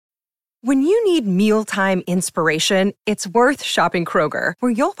When you need mealtime inspiration, it's worth shopping Kroger,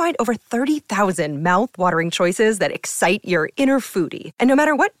 where you'll find over 30,000 mouth-watering choices that excite your inner foodie. And no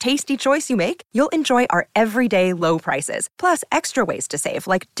matter what tasty choice you make, you'll enjoy our everyday low prices, plus extra ways to save,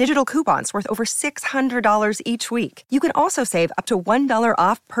 like digital coupons worth over $600 each week. You can also save up to $1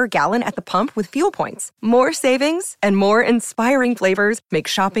 off per gallon at the pump with fuel points. More savings and more inspiring flavors make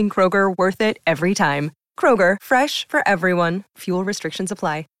shopping Kroger worth it every time. Kroger, fresh for everyone. Fuel restrictions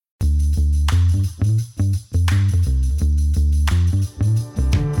apply.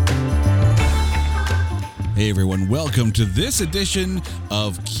 Hey everyone, welcome to this edition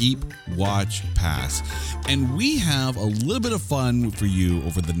of Keep, Watch, Pass. And we have a little bit of fun for you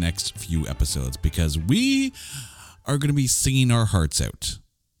over the next few episodes because we are going to be singing our hearts out.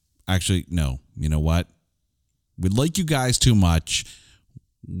 Actually, no, you know what? We like you guys too much.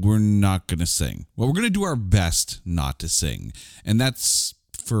 We're not going to sing. Well, we're going to do our best not to sing. And that's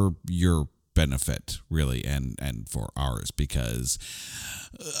for your benefit, really, and for ours, because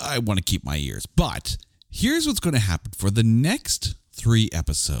I want to keep my ears. But here's what's going to happen for the next 3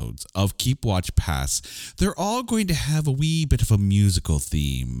 episodes of Keep, Watch, Pass. They're all going to have a wee bit of a musical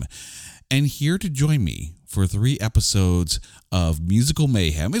theme. And here to join me for 3 episodes of musical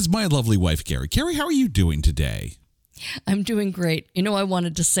mayhem is my lovely wife, Carrie. Carrie, how are you doing today? I'm doing great. You know, I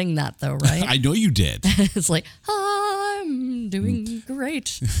wanted to sing that though, right? I know you did. It's like, I'm doing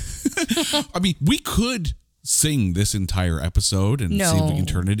great. I mean, we could sing this entire episode and see if we can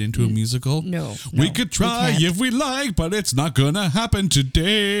turn it into a musical. No. We could try if we like, but it's not gonna happen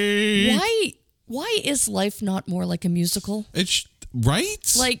today. Why is life not more like a musical? It's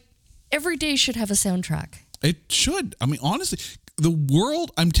right? Like every day should have a soundtrack. It should. I mean, honestly, the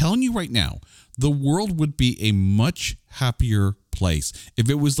world, I'm telling you right now, the world would be a much happier place if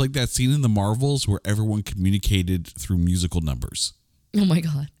it was like that scene in the Marvels where everyone communicated through musical numbers. Oh my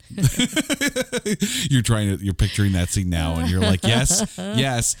God. You're picturing that scene now and you're like, yes,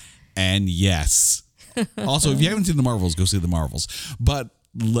 yes, and yes. Also, if you haven't seen the Marvels, go see the Marvels. But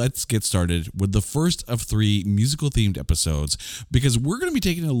let's get started with the first of 3 musical themed episodes because we're going to be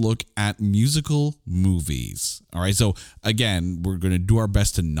taking a look at musical movies. All right. So again, we're going to do our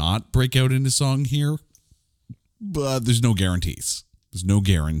best to not break out into song here, but there's no guarantees. There's no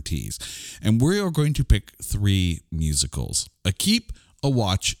guarantees. And we are going to pick 3 musicals: a keep, a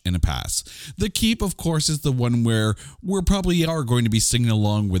watch, and a pass. The keep, of course, is the one where we're probably are going to be singing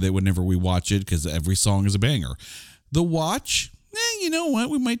along with it whenever we watch it because every song is a banger. The watch, you know what?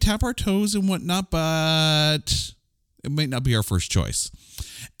 We might tap our toes and whatnot, but it might not be our first choice.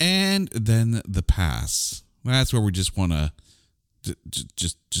 And then the pass. That's where we just want to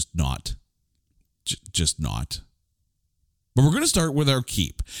just not. But we're going to start with our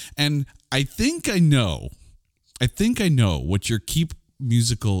keep. And I think I know what your keep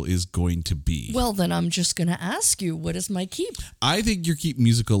musical is going to be. Well, then I'm just going to ask you, what is my keep? I think your keep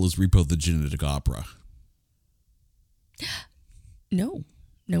musical is Repo the Genetic Opera. No,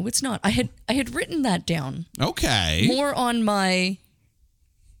 it's not. I had written that down. Okay. More on my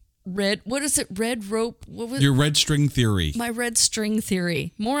red rope? What was your red string theory? My red string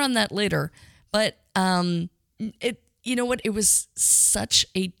theory. More on that later. But you know what? It was such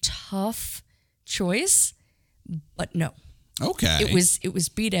a tough choice, but no. Okay. It was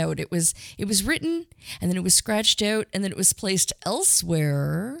beat out. It was written and then it was scratched out and then it was placed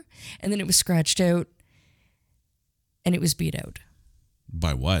elsewhere and then it was scratched out and it was beat out.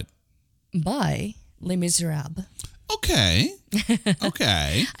 By what? By Les Miserables. Okay.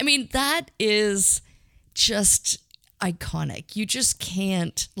 Okay. I mean, that is just iconic. You just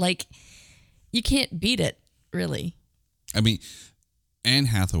can't, you can't beat it, really. I mean, Anne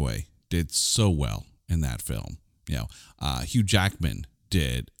Hathaway did so well in that film. Hugh Jackman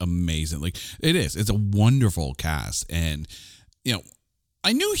did amazing. It's a wonderful cast. And,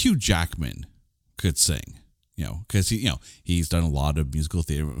 I knew Hugh Jackman could sing, because he's done a lot of musical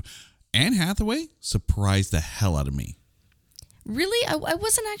theater. Anne Hathaway surprised the hell out of me. Really? I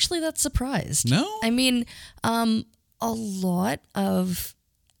wasn't actually that surprised. No? I mean, a lot of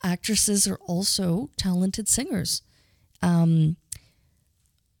actresses are also talented singers.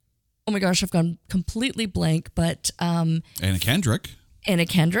 Oh my gosh, I've gone completely blank, but... Anna Kendrick. Anna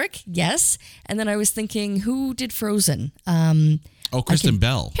Kendrick, yes. And then I was thinking, who did Frozen? Kristen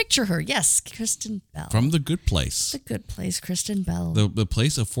Bell. Picture her, yes, Kristen Bell. From The Good Place. The Good Place, Kristen Bell. The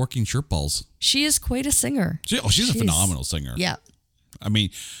place of forking shirt balls. She is quite a singer. She's a phenomenal singer. Yeah. I mean,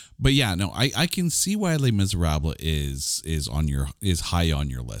 but yeah, no, I can see why Les Miserables is high on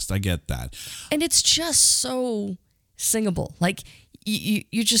your list. I get that. And it's just so singable.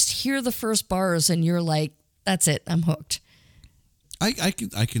 You just hear the first bars and you're like, that's it, I'm hooked.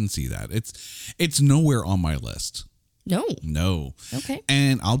 I can see that. It's nowhere on my list. No. Okay.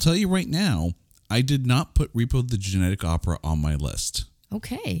 And I'll tell you right now, I did not put Repo the Genetic Opera on my list.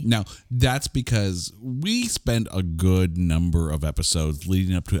 Okay. Now, that's because we spent a good number of episodes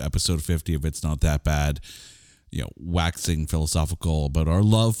leading up to episode 50, if it's not that bad, waxing philosophical about our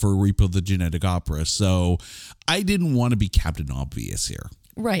love for Repo the Genetic Opera. So I didn't want to be Captain Obvious here.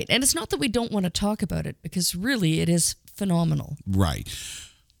 Right. And it's not that we don't want to talk about it, because really it is phenomenal. Right.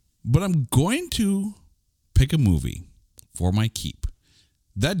 But I'm going to pick a movie for my keep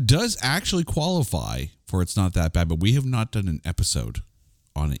that does actually qualify for It's Not That Bad, but we have not done an episode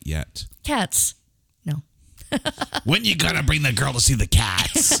on it yet. Cats. No. When you gonna bring the girl to see the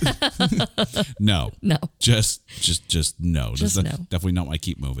cats? No. Just no. Just no. Definitely not my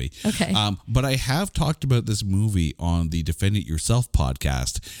keep movie. Okay. But I have talked about this movie on the Defend It Yourself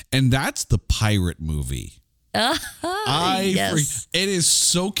podcast, and that's the pirate movie. Yes. It is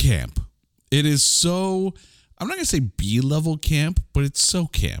so camp. It is so, I'm not gonna say B-level camp, but it's so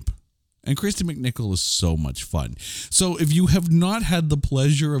camp. And Christy McNichol is so much fun. So if you have not had the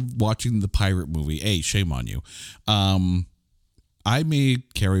pleasure of watching the pirate movie, shame on you. I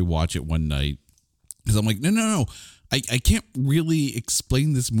made Carrie watch it one night because I'm like, no. I can't really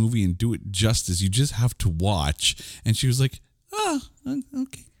explain this movie and do it justice. You just have to watch. And she was like,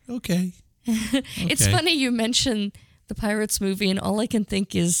 okay. It's funny you mention the Pirates movie, and all I can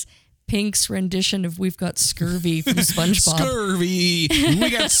think is Pink's rendition of We've Got Scurvy from SpongeBob. Scurvy! We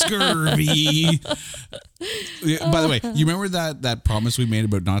got scurvy! By the way, you remember that promise we made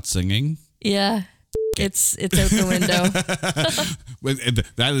about not singing? Yeah. It's out the window.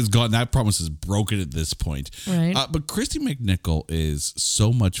 That is gone. That promise is broken at this point. Right. But Christy McNichol is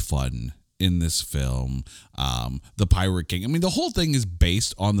so much fun in this film. The Pirate King. I mean, the whole thing is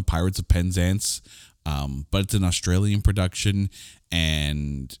based on the Pirates of Penzance, but it's an Australian production,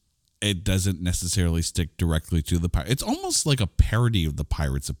 and it doesn't necessarily stick directly to the pirate. It's almost like a parody of the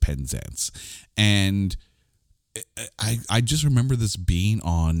Pirates of Penzance. And I just remember this being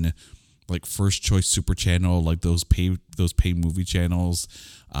on like First Choice Super Channel, like those pay movie channels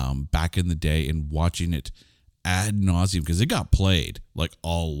back in the day, and watching it ad nauseum because it got played like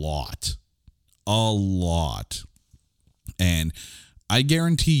a lot. And I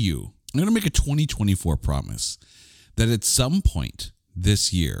guarantee you, I'm going to make a 2024 promise that at some point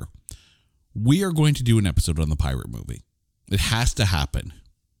this year, we are going to do an episode on the pirate movie. It has to happen.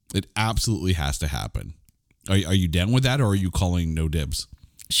 It absolutely has to happen. Are you down with that, or are you calling no dibs?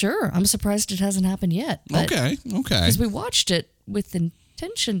 Sure. I'm surprised it hasn't happened yet. Okay. Because we watched it with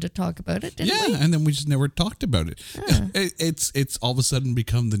intention to talk about it, didn't we? And then we just never talked about it. It's all of a sudden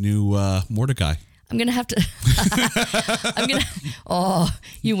become the new Mordecai. I'm going to have to...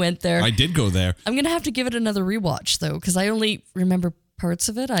 you went there. I did go there. I'm going to have to give it another rewatch, though, because I only remember parts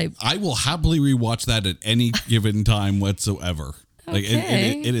of it. I will happily rewatch that at any given time whatsoever. Like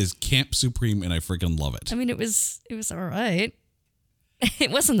it is camp supreme, and I freaking love it. I mean, it was all right.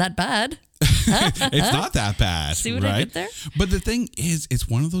 It wasn't that bad. It's not that bad. See what right? I did there? But the thing is, it's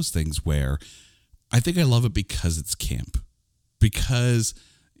one of those things where I think I love it because it's camp. Because,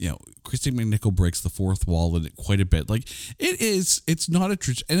 Christy McNichol breaks the fourth wall in it quite a bit. Like, it's not a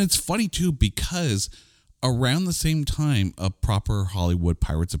tradition. And it's funny, too, because around the same time, a proper Hollywood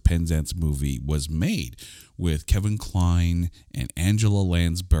Pirates of Penzance movie was made with Kevin Kline and Angela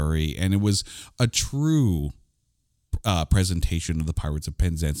Lansbury. And it was a true presentation of the Pirates of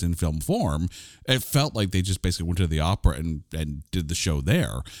Penzance in film form. It felt like they just basically went to the opera and did the show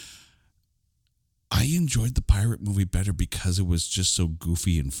there. I enjoyed the pirate movie better because it was just so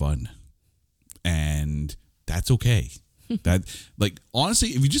goofy and fun. And that's okay. Honestly,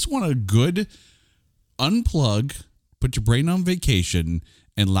 if you just want a good unplug, put your brain on vacation,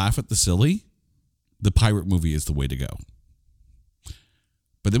 and laugh at the silly, the pirate movie is the way to go.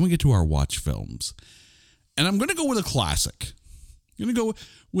 But then we get to our watch films. And I'm going to go with a classic. I'm going to go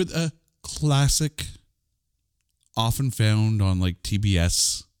with a classic, often found on like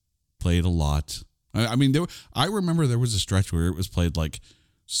TBS, played a lot. I mean, I remember there was a stretch where it was played like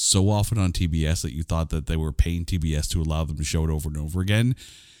so often on TBS that you thought that they were paying TBS to allow them to show it over and over again.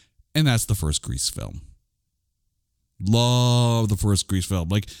 And that's the first Grease film. Love the first Grease film.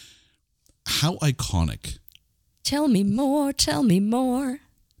 Like, how iconic. Tell me more, tell me more.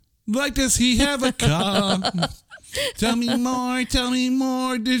 Like, does he have a car? Tell me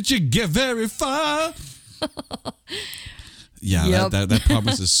more. Did you get very far? Yeah, yep. that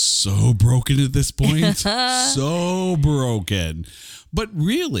promise is so broken at this point. So broken. But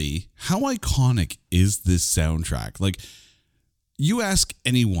really, how iconic is this soundtrack? Like, you ask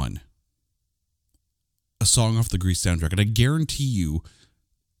anyone a song off the Grease soundtrack, and I guarantee you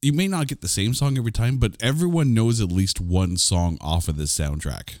may not get the same song every time, but everyone knows at least one song off of this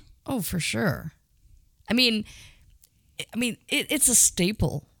soundtrack. Oh, for sure. I mean, it's a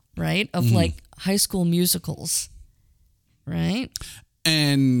staple, right? Of like high school musicals, right?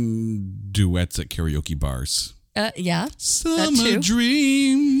 And duets at karaoke bars. Yeah. Summer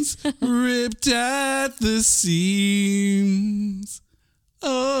dreams ripped at the seams.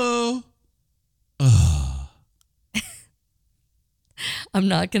 Oh. I'm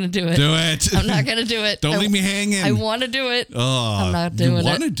not going to do it. Do it. I'm not going to do it. Don't leave me hanging. I want to do it. Oh, I'm not doing it. You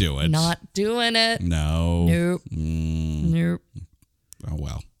want to do it? Not doing it. No. Nope. Nope. Oh,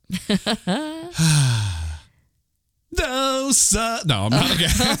 well. No, I'm not. Okay.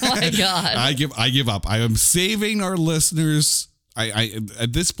 Oh, my God. I give up. I am saving our listeners. I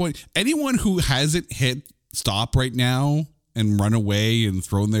at this point, anyone who hasn't hit stop right now and run away and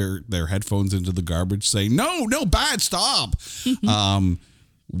thrown their headphones into the garbage saying, no, bad, stop.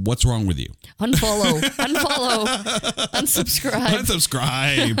 What's wrong with you? Unfollow, unsubscribe.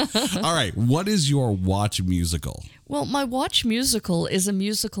 Unsubscribe. All right. What is your watch musical? Well, my watch musical is a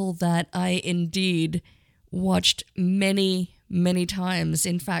musical that I indeed watched many, many times.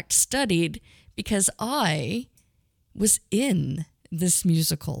 In fact, studied, because I was in this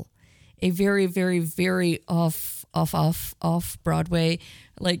musical. A very, very, very off Broadway,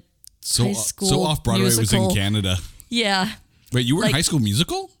 like high school So off Broadway musical. was in Canada. Yeah. Wait, you were in High School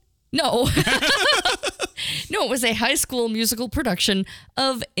Musical? No. No, it was a high school musical production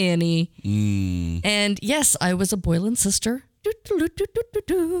of Annie. And yes, I was a Boylan sister.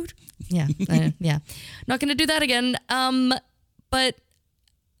 Yeah. Yeah. Not going to do that again. But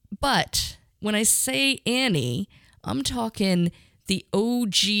when I say Annie, I'm talking the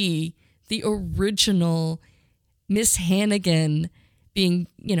OG, the original Miss Hannigan being,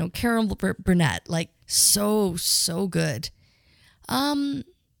 Carol Burnett. Like, so good.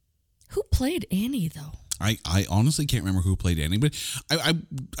 Who played Annie, though? I honestly can't remember who played Annie, but I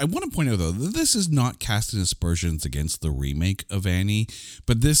want to point out, though, that this is not casting aspersions against the remake of Annie,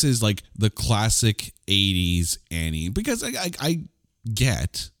 but this is like the classic 80s Annie, because I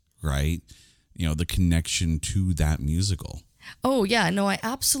get, right, the connection to that musical. Oh, yeah. No, I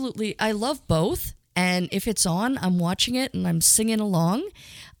love both. And if it's on, I'm watching it and I'm singing along.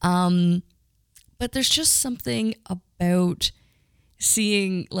 But there's just something about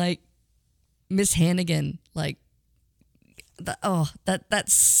seeing, like, Miss Hannigan, like, that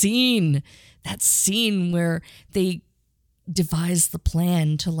scene where they devise the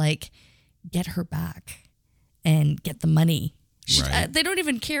plan to, like, get her back and get the money. Right. They don't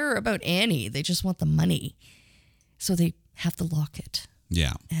even care about Annie. They just want the money. So they have the locket.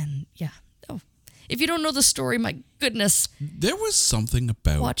 Yeah. And yeah. Oh, if you don't know the story, my goodness. There was something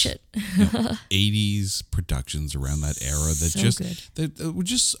about watch it. 80s productions around that era that so were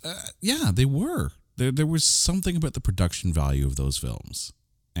just they were. There was something about the production value of those films,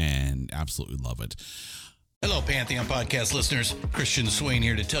 and absolutely love it. Hello, Pantheon Podcast listeners. Christian Swain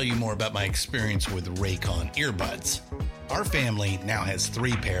here to tell you more about my experience with Raycon earbuds. Our family now has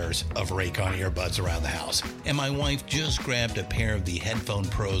 3 pairs of Raycon earbuds around the house, and my wife just grabbed a pair of the Headphone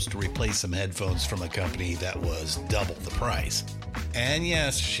Pros to replace some headphones from a company that was double the price. And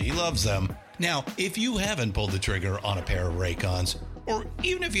yes, she loves them. Now, if you haven't pulled the trigger on a pair of Raycons, or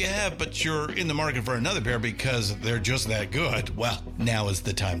even if you have, but you're in the market for another pair because they're just that good, well, now is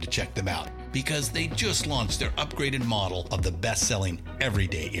the time to check them out, because they just launched their upgraded model of the best-selling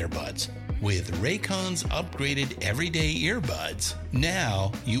everyday earbuds. With Raycon's upgraded everyday earbuds,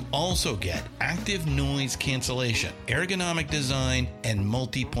 now you also get active noise cancellation, ergonomic design, and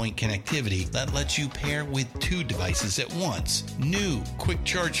multi-point connectivity that lets you pair with 2 devices at once. New quick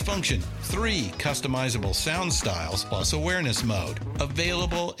charge function, 3 customizable sound styles, plus awareness mode.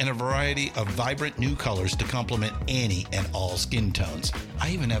 Available in a variety of vibrant new colors to complement Annie and all skin tones.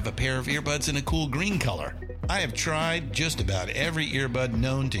 I even have a pair of earbuds in a cool green color. I have tried just about every earbud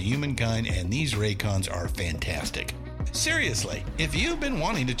known to humankind, and these Raycons are fantastic. Seriously, if you've been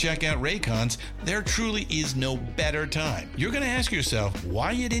wanting to check out Raycons, there truly is no better time. You're going to ask yourself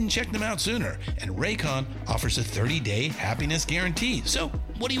why you didn't check them out sooner, and Raycon offers a 30-day happiness guarantee. So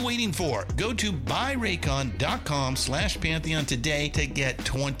what are you waiting for? Go to buyraycon.com/Pantheon today to get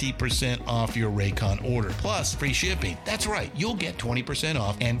 20% off your Raycon order, plus free shipping. That's right, you'll get 20%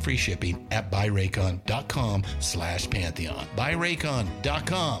 off and free shipping at buyraycon.com/Pantheon.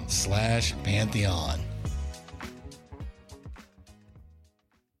 buyraycon.com/Pantheon.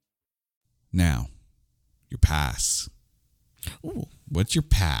 Now, your pass. Ooh. What's your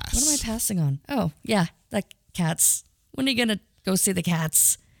pass? What am I passing on? Oh, yeah, the Cats. When are you going to go see the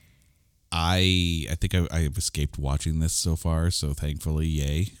Cats? I think I've escaped watching this so far, so thankfully,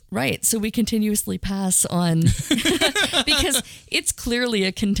 yay. Right. So we continuously pass on because it's clearly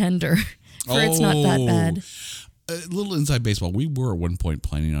a contender for it's not that bad. A little inside baseball. We were at one point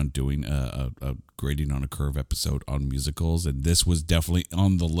planning on doing a grading on a curve episode on musicals, and this was definitely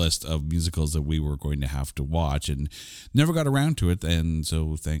on the list of musicals that we were going to have to watch, and never got around to it. And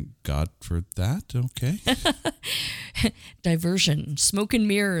so, thank God for that. Okay, Diversion, smoke and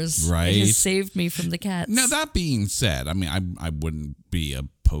mirrors. Right. It has saved me from the cats. Now that being said, I mean, I wouldn't be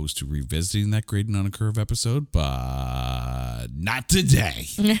opposed to revisiting that grading on a curve episode, but not today.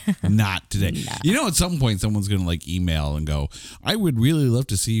 Not today. No. You know, at some point, someone's going to like email and go, I would really love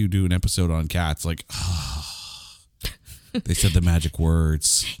to see you do an episode on cats. Like, they said the magic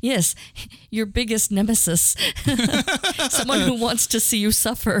words. Yes, your biggest nemesis. Someone who wants to see you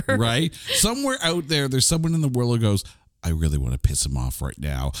suffer. Right? Somewhere out there, there's someone in the world who goes, I really want to piss him off right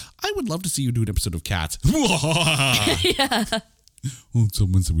now. I would love to see you do an episode of Cats. Yeah. Oh,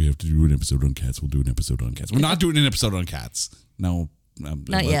 someone said we have to do an episode on cats. We'll do an episode on cats. We're not doing an episode on cats. No.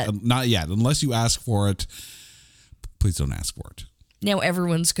 Not yet. Not yet. Unless you ask for it, please don't ask for it. Now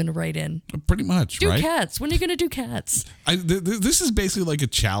everyone's going to write in. Pretty much, Do right? cats. When are you going to do cats? This is basically like a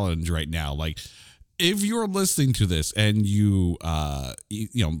challenge right now. Like, if you're listening to this and you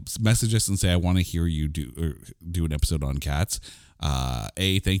message us and say, I want to hear you do an episode on cats,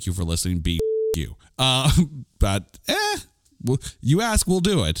 A, thank you for listening. B, you. But, well, you ask, we'll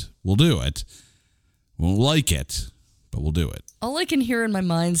do it. We'll do it. Won't like it, but we'll do it. All I can hear in my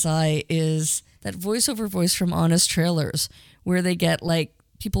mind's eye is that voiceover voice from Honest Trailers, where they get like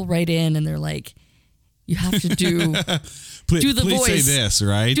people write in and they're like, you have to do Please voice. say this,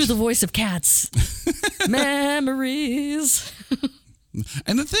 right? Do the voice of cats. Memories.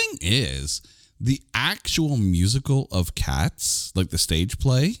 And the thing is, the actual musical of Cats, like the stage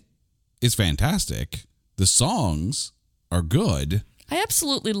play, is fantastic. The songs are good. I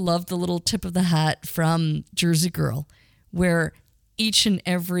absolutely love the little tip of the hat from Jersey Girl, where each and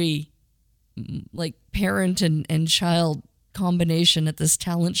every like parent and child combination at this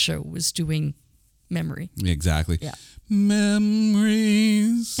talent show was doing Memory. Exactly. Yeah.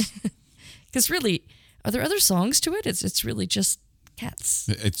 Memories. Because really, are there other songs to it? It's really just cats.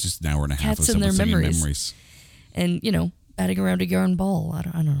 It's just an hour and a half Cats of and their someone singing memories. And, you know, batting around a yarn ball. I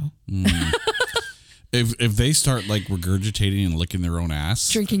don't know. If they start like regurgitating and licking their own ass.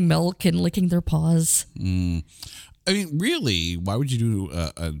 Drinking milk and licking their paws. I mean, really, why would you do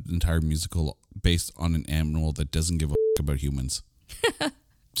an entire musical based on an animal that doesn't give a about humans?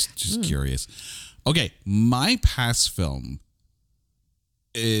 Just curious. Okay, my past film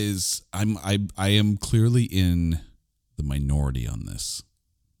is I am clearly in the minority on this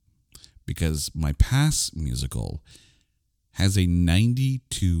because my past musical has a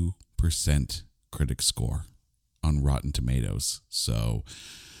 92% critic score on Rotten Tomatoes. So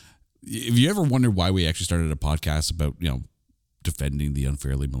if you ever wondered why we actually started a podcast about, defending the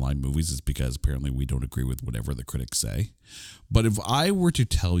unfairly maligned movies, it's because apparently we don't agree with whatever the critics say. But if I were to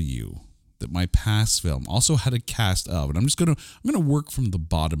tell you that my past film also had a cast of, and I'm gonna work from the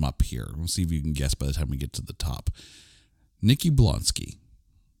bottom up here. We'll see if you can guess by the time we get to the top. Nikki Blonsky,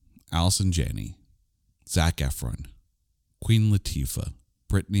 Allison Janney, Zac Efron, Queen Latifah,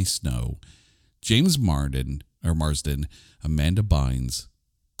 Brittany Snow, James Marsden, Amanda Bynes,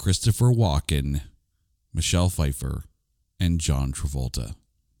 Christopher Walken, Michelle Pfeiffer, and John Travolta.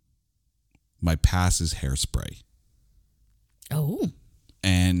 My pass is Hairspray. Oh.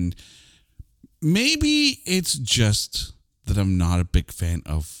 And maybe it's just that I'm not a big fan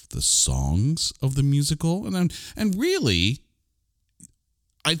of the songs of the musical. And really,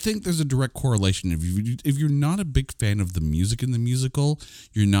 I think there's a direct correlation. If you're not a big fan of the music in the musical,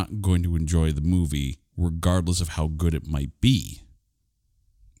 you're not going to enjoy the movie, regardless of how good it might be.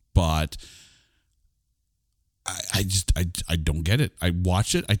 But I don't get it. I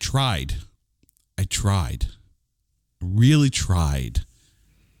watched it. I tried. Really tried.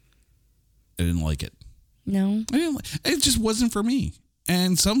 I didn't like it. No. It just wasn't for me.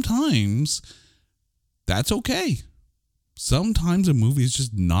 And sometimes that's okay. Sometimes a movie is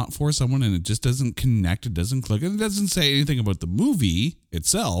just not for someone and it just doesn't connect. It doesn't click. And it doesn't say anything about the movie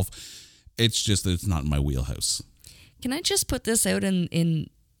itself. It's just that it's not in my wheelhouse. Can I just put this out in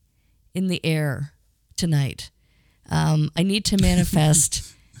the air tonight? I need to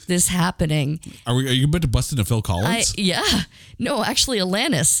manifest this happening. Are you about to bust into Phil Collins? No, actually,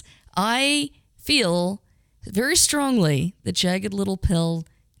 Alanis. I feel very strongly that Jagged Little Pill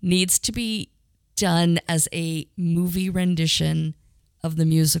needs to be done as a movie rendition of the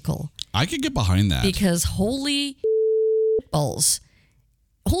musical. I could get behind that. Because holy balls,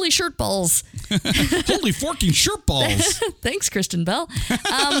 holy shirt balls. Holy forking shirt balls. Thanks, Kristen Bell.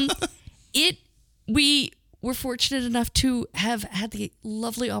 We were fortunate enough to have had the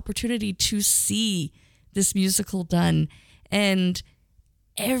lovely opportunity to see this musical done, and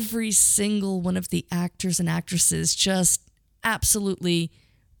every single one of the actors and actresses just absolutely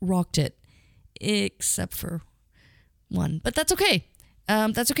rocked it, except for one. But that's okay.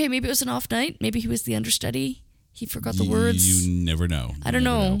 That's okay. Maybe it was an off night. Maybe he was the understudy. He forgot the words. You never know. I don't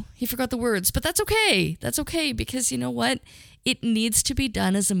know. He forgot the words, but that's okay. That's okay, because you know what? It needs to be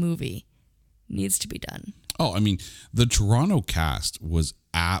done as a movie. Needs to be done. Oh, I mean, the Toronto cast was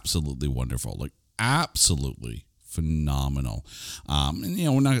absolutely wonderful. Like, absolutely phenomenal. And, you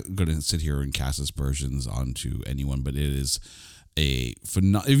know, we're not going to sit here and cast aspersions onto anyone, but it is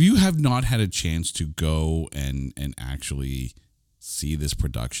if you have not had a chance to go and actually see this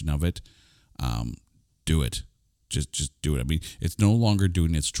production of it, do it. Just do it. I mean, it's no longer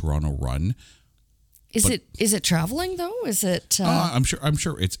doing its Toronto run. Is it traveling though? Is it? I'm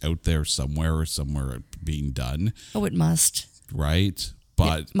sure it's out there somewhere being done. Oh, it must. Right.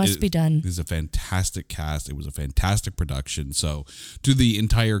 But it must be done. It's a fantastic cast. It was a fantastic production. So to the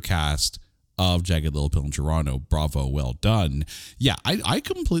entire cast of Jagged Little Pill in Toronto, bravo, well done. Yeah, I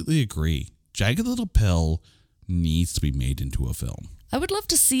completely agree. Jagged Little Pill needs to be made into a film. I would love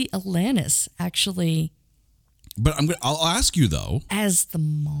to see Alanis actually. But I'll ask you though. As the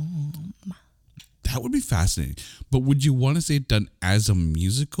mom. That would be fascinating. But would you want to see it done as a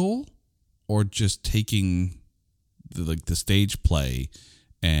musical, or just taking the stage play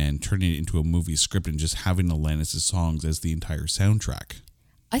and turning it into a movie script and just having Alanis' songs as the entire soundtrack?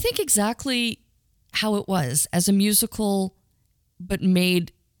 I think exactly how it was, as a musical, but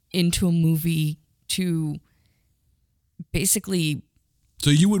made into a movie to basically... So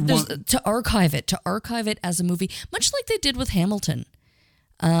you would want... To archive it as a movie, much like they did with Hamilton.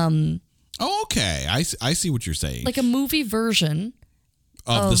 Oh, okay. I see what you're saying. Like a movie version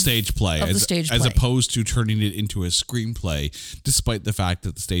of the stage play, as opposed to turning it into a screenplay, despite the fact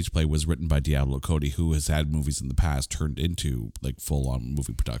that the stage play was written by Diablo Cody, who has had movies in the past turned into like full-on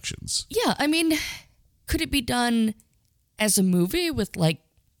movie productions. Yeah, I mean, could it be done as a movie with like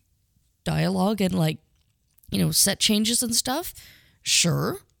dialogue and like, you know, set changes and stuff?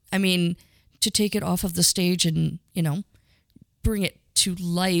 Sure. I mean, to take it off of the stage and, you know, bring it to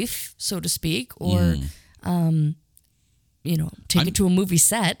life, so to speak, or you know, take it to a movie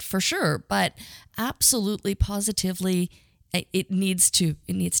set, for sure. But absolutely, positively, it needs to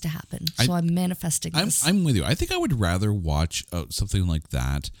happen. So I'm manifesting this. I'm with you. I think I would rather watch something like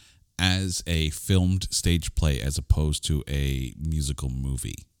that as a filmed stage play as opposed to a musical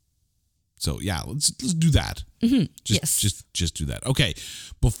movie. So yeah, let's do that. Mm-hmm. Just do that. Okay,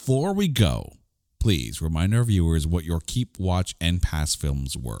 before we go, please remind our viewers what your keep, watch, and pass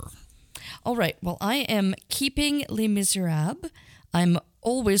films were. All right. Well, I am keeping Les Miserables. I'm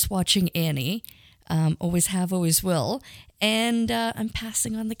always watching Annie. Always have, always will. And I'm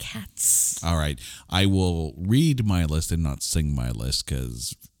passing on The Cats. All right. I will read my list and not sing my list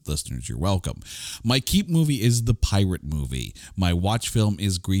because, listeners, you're welcome. My keep movie is The Pirate Movie. My watch film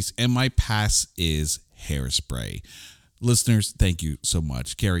is Grease. And my pass is Hairspray. Listeners, thank you so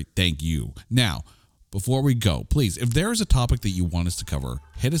much. Carrie, thank you. Now, before we go, please, if there is a topic that you want us to cover,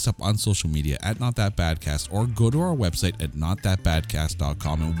 hit us up on social media at NotThatBadcast or go to our website at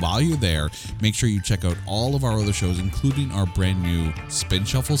notthatbadcast.com. And while you're there, make sure you check out all of our other shows, including our brand new Spin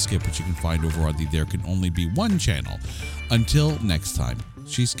Shuffle Skip, which you can find over on the There Can Only Be One channel. Until next time,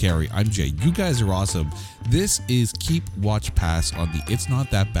 she's Carrie, I'm Jay. You guys are awesome. This is Keep, Watch, Pass on the It's Not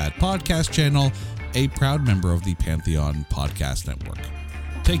That Bad podcast channel, a proud member of the Pantheon Podcast Network.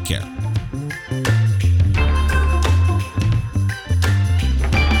 Take care.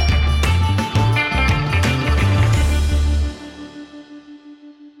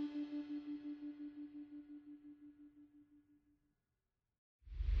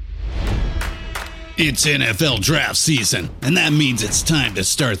 It's NFL draft season, and that means it's time to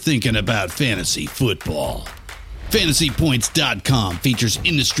start thinking about fantasy football. FantasyPoints.com features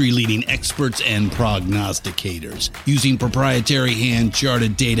industry-leading experts and prognosticators using proprietary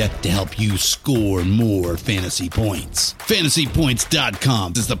hand-charted data to help you score more fantasy points.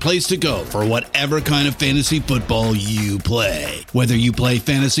 FantasyPoints.com is the place to go for whatever kind of fantasy football you play. Whether you play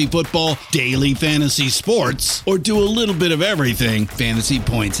fantasy football, daily fantasy sports, or do a little bit of everything, Fantasy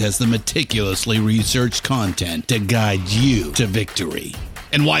Points has the meticulously researched content to guide you to victory.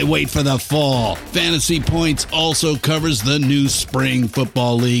 And why wait for the fall? Fantasy Points also covers the new spring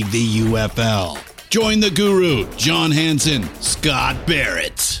football league, the UFL. Join the guru, John Hansen, Scott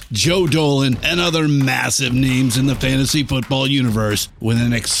Barrett, Joe Dolan, and other massive names in the fantasy football universe with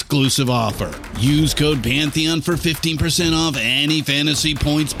an exclusive offer. Use code Pantheon for 15% off any Fantasy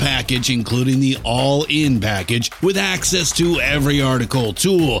Points package, including the all-in package with access to every article,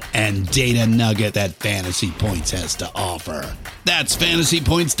 tool, and data nugget that Fantasy Points has to offer. That's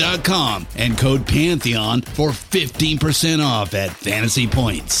fantasypoints.com and code Pantheon for 15% off at Fantasy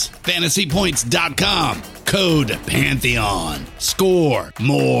Points. Fantasypoints.com, code Pantheon. Score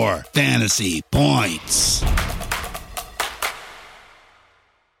more fantasy points.